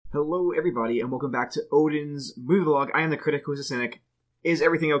Hello, everybody, and welcome back to Odin's Movie Vlog. I am the critic who is a cynic. Is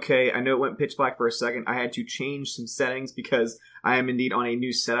everything okay? I know it went pitch black for a second. I had to change some settings because I am indeed on a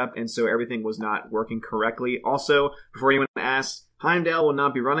new setup, and so everything was not working correctly. Also, before anyone asks, Heimdall will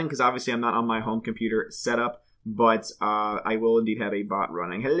not be running because obviously I'm not on my home computer setup, but I will indeed have a bot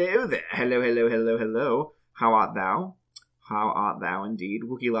running. Hello there. Hello. How art thou? How art thou indeed?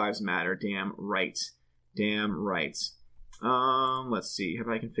 Wookiee lives matter. Damn right. Let's see. Have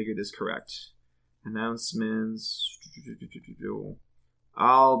I configured this correct? Announcements.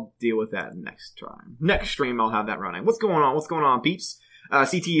 I'll deal with that next time. Next stream, I'll have that running. What's going on, peeps?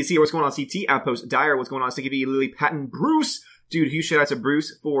 CT is here. What's going on, CT? Outpost Dyer. What's going on, Sticky V, Lily, Patton, Bruce? Dude, huge shout out to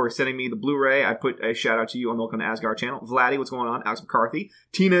Bruce for sending me the Blu-ray. I put a shout out to you on the Welcome to Asgard channel. Vladdy, what's going on? Alex McCarthy.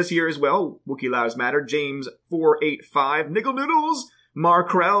 Tina's here as well. Wookiee Lives Matter. James485. Nickel Noodles.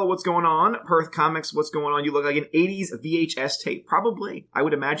 Markrell, what's going on? Perth Comics, what's going on? You look like an 80s VHS tape. Probably. I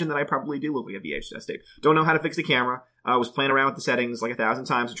would imagine that I probably do look like a VHS tape. Don't know how to fix the camera. I was playing around with the settings like 1,000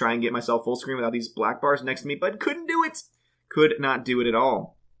 times to try and get myself full screen without these black bars next to me, but couldn't do it. Could not do it at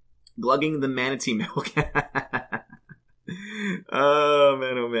all. Glugging the manatee milk. Oh,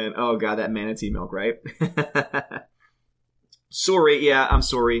 man. Oh, God, that manatee milk, right? Sorry, yeah, I'm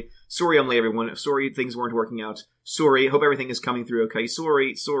sorry. Sorry I'm late, everyone. Sorry things weren't working out. Sorry, hope everything is coming through okay.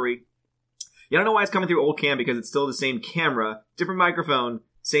 Sorry. You don't know why it's coming through old cam, because it's still the same camera, different microphone,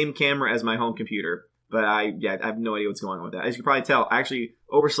 same camera as my home computer. But I have no idea what's going on with that. As you can probably tell, I actually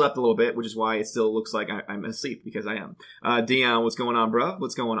overslept a little bit, which is why it still looks like I'm asleep, because I am. Dion, what's going on, bruh?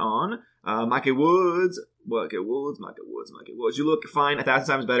 What's going on? Mikey Woods. You look fine, 1,000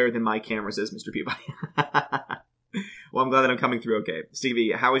 times better than my camera says, Mr. Peabody. Well, I'm glad that I'm coming through okay.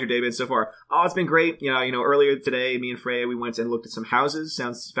 Stevie, how has your day been so far? Oh, it's been great. You know, earlier today, me and Freya, we went and looked at some houses.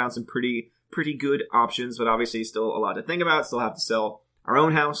 Found some pretty good options, but obviously still a lot to think about. Still have to sell our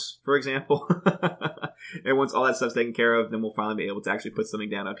own house, for example. And once all that stuff's taken care of, then we'll finally be able to actually put something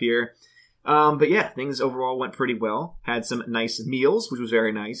down up here. But yeah, things overall went pretty well. Had some nice meals, which was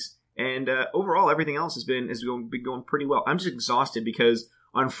very nice. And overall, everything else has been going pretty well. I'm just exhausted because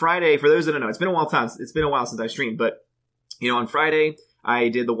on Friday, for those that don't know, it's been a while since I streamed, but on Friday, I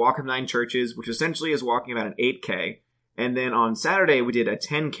did the Walk of Nine Churches, which essentially is walking about an 8K. And then on Saturday, we did a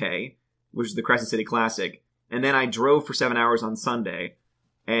 10K, which is the Crescent City Classic. And then I drove for 7 hours on Sunday.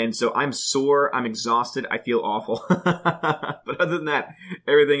 And so I'm sore, I'm exhausted, I feel awful. But other than that,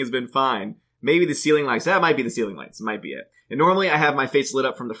 everything has been fine. Maybe the ceiling lights. That might be the ceiling lights. Might be it. And normally I have my face lit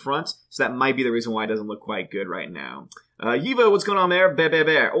up from the front, so that might be the reason why it doesn't look quite good right now. Yivo, what's going on there?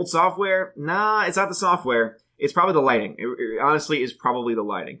 Bear. Old software? Nah, it's not the software. It's probably the lighting. It honestly is probably the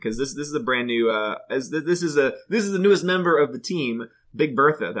lighting, because this is a brand new. This is the newest member of the team, Big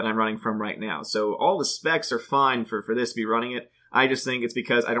Bertha, that I'm running from right now. So all the specs are fine for this to be running it. I just think it's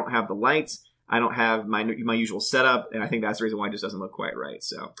because I don't have the lights. I don't have my usual setup, and I think that's the reason why it just doesn't look quite right.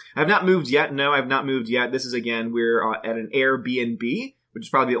 So I've not moved yet. No, I've not moved yet. This is, again, we're at an Airbnb, which is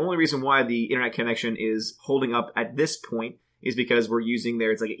probably the only reason why the internet connection is holding up at this point, is because we're using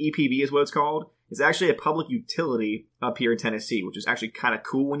it's like an EPB is what it's called. It's actually a public utility up here in Tennessee, which is actually kind of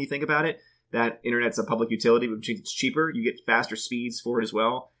cool when you think about it. That internet's a public utility, which means it's cheaper. You get faster speeds for it as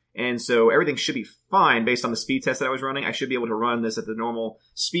well. And so everything should be fine based on the speed test that I was running. I should be able to run this at the normal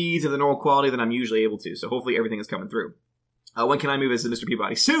speeds and the normal quality that I'm usually able to. So hopefully everything is coming through. When can I move this to Mr.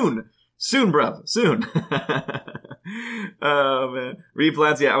 Peabody? Soon, bruv. Soon. Oh, man.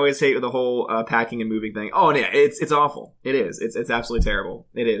 Replants, I always hate the whole packing and moving thing. Oh, yeah, it's awful. It is. It's absolutely terrible.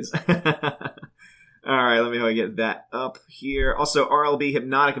 It is. All right, let me get that up here. Also, RLB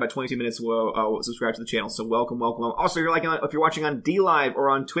Hypnotic, about 22 minutes will subscribe to the channel, so welcome. Also, if you're watching on DLive or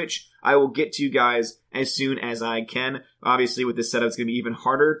on Twitch, I will get to you guys as soon as I can. Obviously, with this setup, it's going to be even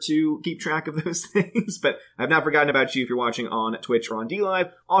harder to keep track of those things, but I've not forgotten about you if you're watching on Twitch or on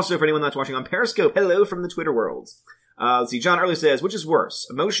DLive. Also, for anyone that's watching on Periscope, hello from the Twitter worlds. Let's see, John Early says, which is worse,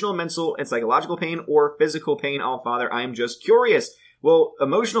 emotional, mental, and psychological pain, or physical pain? Oh, Father, I'm just curious. Well,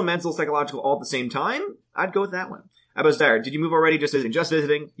 emotional, mental, psychological all at the same time? I'd go with that one. Abos Dyer, did you move already? Just visiting? Just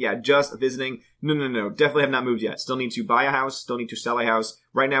visiting? Yeah, just visiting. No. Definitely have not moved yet. Still need to buy a house. Still need to sell a house.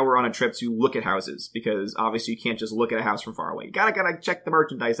 Right now we're on a trip to look at houses, because obviously you can't just look at a house from far away. You gotta check the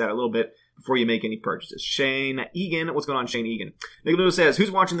merchandise out a little bit before you make any purchases. Shane Egan. What's going on, Shane Egan? Nicholas says, who's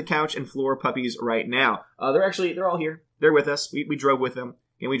watching the couch and floor puppies right now? They're all here. They're with us. We drove with them.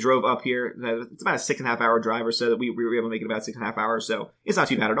 And we drove up here. It's about a 6.5 hour drive or so that we were able to make it about 6.5 hours. So it's not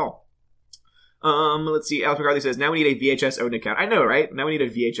too bad at all. Let's see. Alex McCarthy says, now we need a VHS Odin account. I know, right? Now we need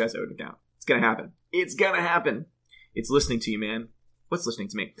a VHS Odin account. It's gonna happen. It's listening to you, man. What's listening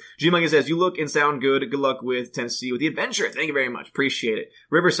to me? G-Manga says, you look and sound good. Good luck with Tennessee with the adventure. Thank you very much. Appreciate it.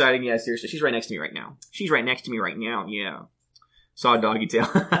 Riverside, yeah, seriously. She's right next to me right now. Yeah. Saw a doggy tail.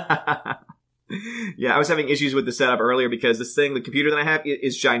 Yeah, I was having issues with the setup earlier because this thing, the computer that I have,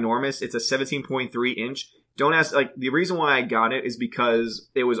 is ginormous. It's a 17.3 inch. Don't ask, like, the reason why I got it is because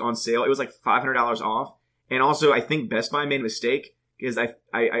it was on sale. It was like $500 off. And also, I think Best Buy made a mistake because I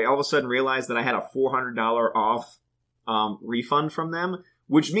all of a sudden realized that I had a $400 off refund from them,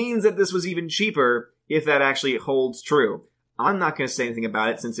 which means that this was even cheaper if that actually holds true. I'm not going to say anything about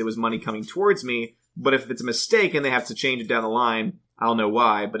it since it was money coming towards me, but if it's a mistake and they have to change it down the line, I'll know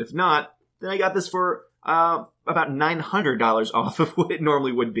why. But if not, then I got this for about $900 off of what it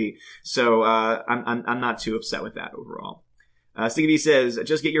normally would be. So I'm not too upset with that overall. Sticky V says,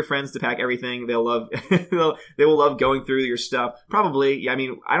 just get your friends to pack everything. They'll love they will love going through your stuff. Probably. Yeah, I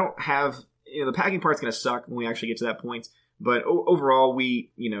mean, I don't have, the packing part's going to suck when we actually get to that point. But overall,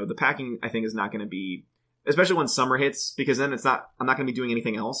 the packing, I think, is not going to be, especially when summer hits, because then I'm not going to be doing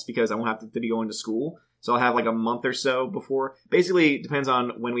anything else because I won't have to be going to school. So I'll have like a month or so before. Basically, it depends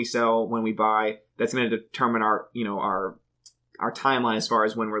on when we sell, when we buy. That's going to determine our timeline as far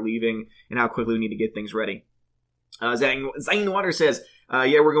as when we're leaving and how quickly we need to get things ready. Zane Water says,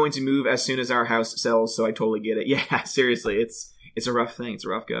 yeah, we're going to move as soon as our house sells, so I totally get it. Yeah, seriously, it's a rough thing. It's a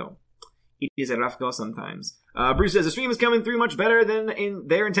rough go. It is a rough go sometimes. Bruce says, the stream is coming through much better than in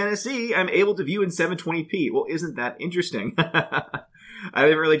Tennessee. I'm able to view in 720p. Well, isn't that interesting? I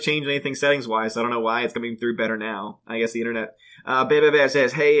didn't really change anything settings-wise, so I don't know why it's coming through better now. I guess the internet. Bebe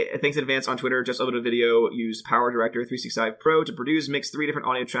says, hey, thanks in advance on Twitter. Just uploaded a video. Use Power Director 365 Pro to mix 3 different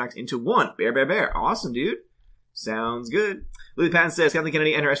audio tracks into one. Bear. Awesome, dude. Sounds good. Lily Patton says, Kathleen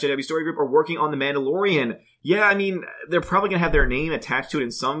Kennedy and her SJW story group are working on The Mandalorian. Yeah, I mean, they're probably going to have their name attached to it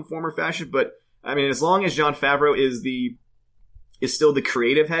in some form or fashion, but, I mean, as long as Jon Favreau is still the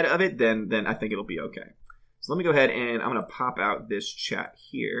creative head of it, then I think it'll be okay. So let me go ahead and I'm going to pop out this chat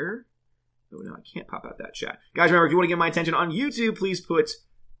here. Oh, no, I can't pop out that chat. Guys, remember, if you want to get my attention on YouTube, please put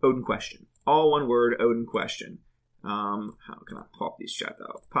Odin Question. All one word, Odin Question. How can I pop these chat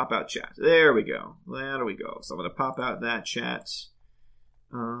out? Pop out chat. There we go. So I'm going to pop out that chat.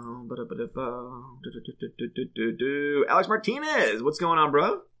 Alex Martinez, what's going on,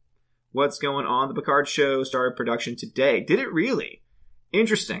 bro? What's going on? The Picard show started production today. Did it really?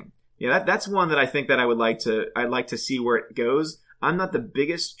 Interesting. Yeah, that's one that I think that I'd like to see where it goes. I'm not the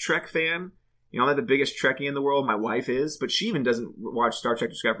biggest Trek fan. I'm not the biggest Trekkie in the world. My wife is, but she even doesn't watch Star Trek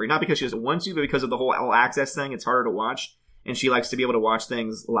Discovery. Not because she doesn't want to, but because of the whole all access thing. It's harder to watch, and she likes to be able to watch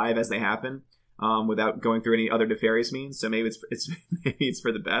things live as they happen, without going through any other nefarious means. So maybe it's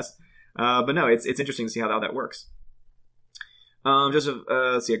for the best. But no, it's interesting to see how that works. Let's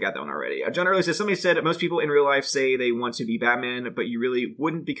see, I got that one already. John Early says, somebody said most people in real life say they want to be Batman, but you really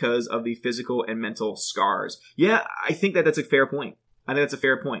wouldn't because of the physical and mental scars. Yeah, I think that's a fair point. I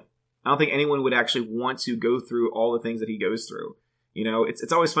don't think anyone would actually want to go through all the things that he goes through.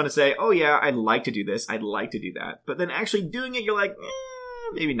 It's always fun to say, oh yeah, I'd like to do this, I'd like to do that. But then actually doing it, you're like,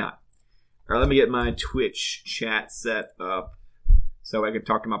 maybe not. All right, let me get my Twitch chat set up so I can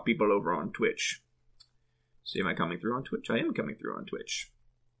talk to my people over on Twitch. See, am I coming through on Twitch? I am coming through on Twitch.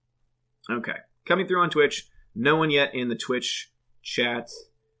 Okay, coming through on Twitch. No one yet in the Twitch chat.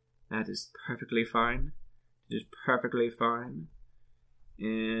 That is perfectly fine. It is perfectly fine.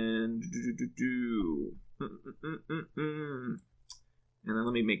 And then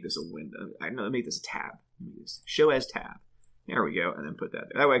let me make this a window. Let me make this a tab. Show as tab. There we go. And then put that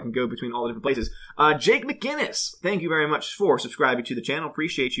there. That way I can go between all the different places. Jake McGinnis, thank you very much for subscribing to the channel.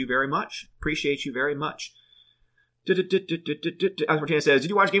 Appreciate you very much. Alex Martinez says, did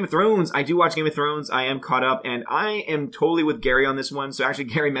you watch Game of Thrones? I do watch Game of Thrones. I am caught up, and I am totally with Gary on this one. So actually,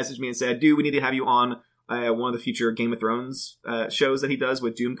 Gary messaged me and said, dude, we need to have you on one of the future Game of Thrones shows that he does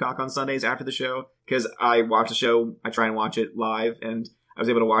with Doomcock on Sundays after the show. Because I watch the show, I try and watch it live, and I was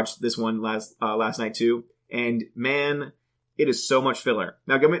able to watch this one last night too. And man, it is so much filler.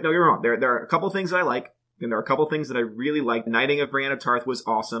 Now, don't get me wrong. There are a couple things that I like, and there are a couple things that I really like. The Knighting of Brienne of Tarth was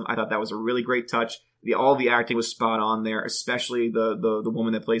awesome. I thought that was a really great touch. All the acting was spot on there, especially the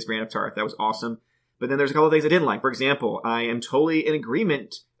woman that plays Brienne of Tarth. That was awesome. But then there's a couple of things I didn't like. For example, I am totally in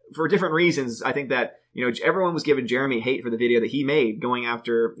agreement for different reasons. I think that, everyone was giving Jeremy hate for the video that he made going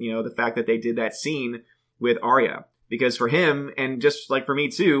after, the fact that they did that scene with Arya. Because for him, and just like for me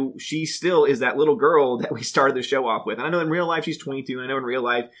too, she still is that little girl that we started the show off with. And I know in real life she's 22, and I know in real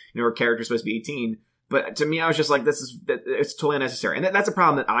life, her character's supposed to be 18. But to me, I was just like, it's totally unnecessary. And that's a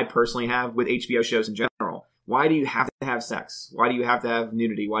problem that I personally have with HBO shows in general. Why do you have to have sex? Why do you have to have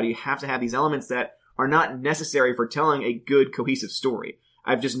nudity? Why do you have to have these elements that are not necessary for telling a good, cohesive story.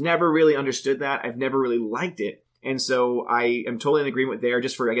 I've just never really understood that. I've never really liked it. And so I am totally in agreement there,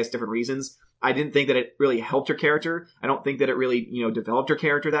 just for, I guess, different reasons. I didn't think that it really helped her character. I don't think that it really, developed her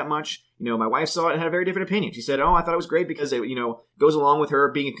character that much. My wife saw it and had a very different opinion. She said, oh, I thought it was great because it, goes along with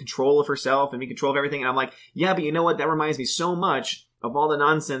her being in control of herself and being in control of everything. And I'm like, yeah, but you know what? That reminds me so much of all the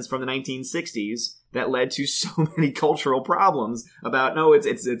nonsense from the 1960s that led to so many cultural problems about, no, it's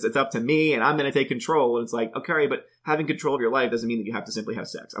up to me and I'm going to take control. And it's like, okay, but having control of your life doesn't mean that you have to simply have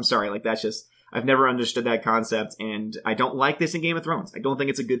sex. I'm sorry. Like, that's just, I've never understood that concept, and I don't like this in Game of Thrones. I don't think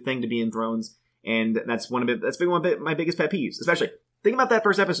it's a good thing to be in Thrones, and that's one of my biggest pet peeves. Especially, think about that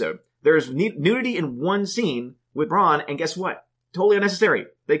first episode. There's nudity in one scene with Bronn, and guess what? Totally unnecessary.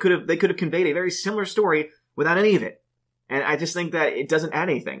 They could have conveyed a very similar story without any of it. And I just think that it doesn't add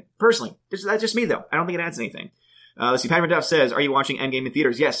anything. Personally. That's just me, though. I don't think it adds anything. Let's see. Patrick Duff says, are you watching Endgame in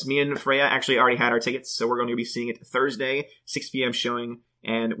theaters? Yes, me and Freya actually already had our tickets, so we're going to be seeing it Thursday, 6 p.m. showing.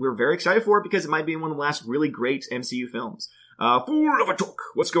 And we're very excited for it because it might be one of the last really great MCU films. Fool of a Took.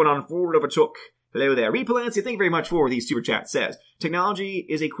 What's going on, Fool of a Took? Hello there. Reed Polanski, thank you very much for these super chats. Says, technology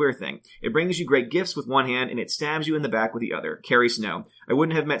is a queer thing. It brings you great gifts with one hand and it stabs you in the back with the other. Carrie Snow. I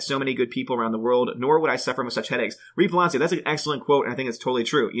wouldn't have met so many good people around the world, nor would I suffer with such headaches. Reed Polanski, that's an excellent quote, and I think it's totally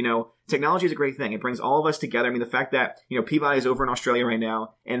true. Technology is a great thing. It brings all of us together. I mean, the fact that, Peabody is over in Australia right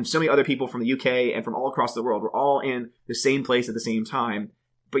now, and so many other people from the UK and from all across the world, we're all in the same place at the same time.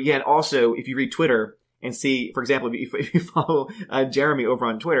 But yet also, if you read Twitter and see, for example, if you follow Jeremy over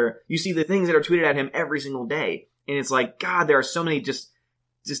on Twitter, you see the things that are tweeted at him every single day. And it's like, God, there are so many just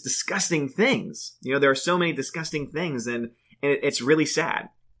disgusting things. There are so many disgusting things, and it's really sad.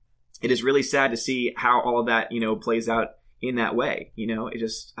 It is really sad to see how all of that, plays out in that way. It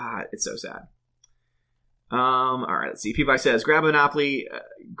just, it's so sad. All right, let's see. Peabody says, grab a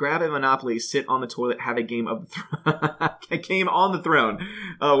Monopoly, sit on the toilet, have a game of the throne. A game on the throne.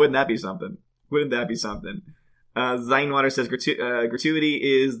 Oh, wouldn't that be something? Zinewater says, gratuity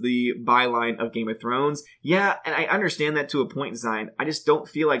is the byline of Game of Thrones. Yeah, and I understand that to a point, Zine. I just don't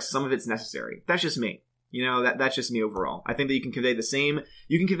feel like some of it's necessary. That's just me. That's just me overall. I think that you can convey the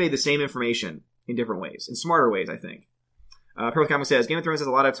same information in different ways, in smarter ways, I think. Pearl Comic says, Game of Thrones has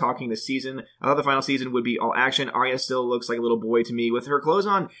a lot of talking this season. I thought the final season would be all action. Arya still looks like a little boy to me with her clothes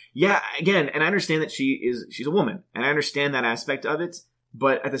on. Yeah, again, and I understand that she's a woman, and I understand that aspect of it,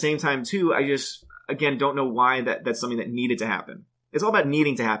 but at the same time, too, I just, again, don't know why that's something that needed to happen. It's all about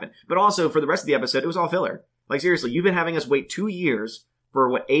needing to happen. But also, for the rest of the episode, it was all filler. Like, seriously, you've been having us wait 2 years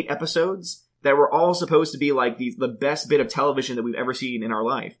for, 8 episodes that were all supposed to be, like, the best bit of television that we've ever seen in our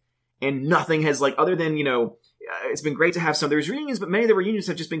life. And nothing has, other than, it's been great to have some of those reunions, but many of the reunions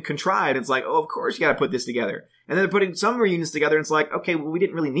have just been contrived. It's like, oh, of course you gotta put this together. And then they're putting some reunions together, and it's like, okay, well, we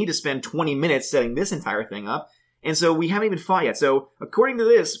didn't really need to spend 20 minutes setting this entire thing up. And so we haven't even fought yet. So according to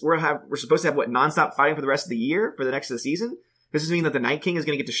this, we're supposed to have, nonstop fighting for the rest of the year, for the next of the season? Does this mean that the Night King is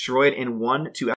gonna get destroyed in 1-2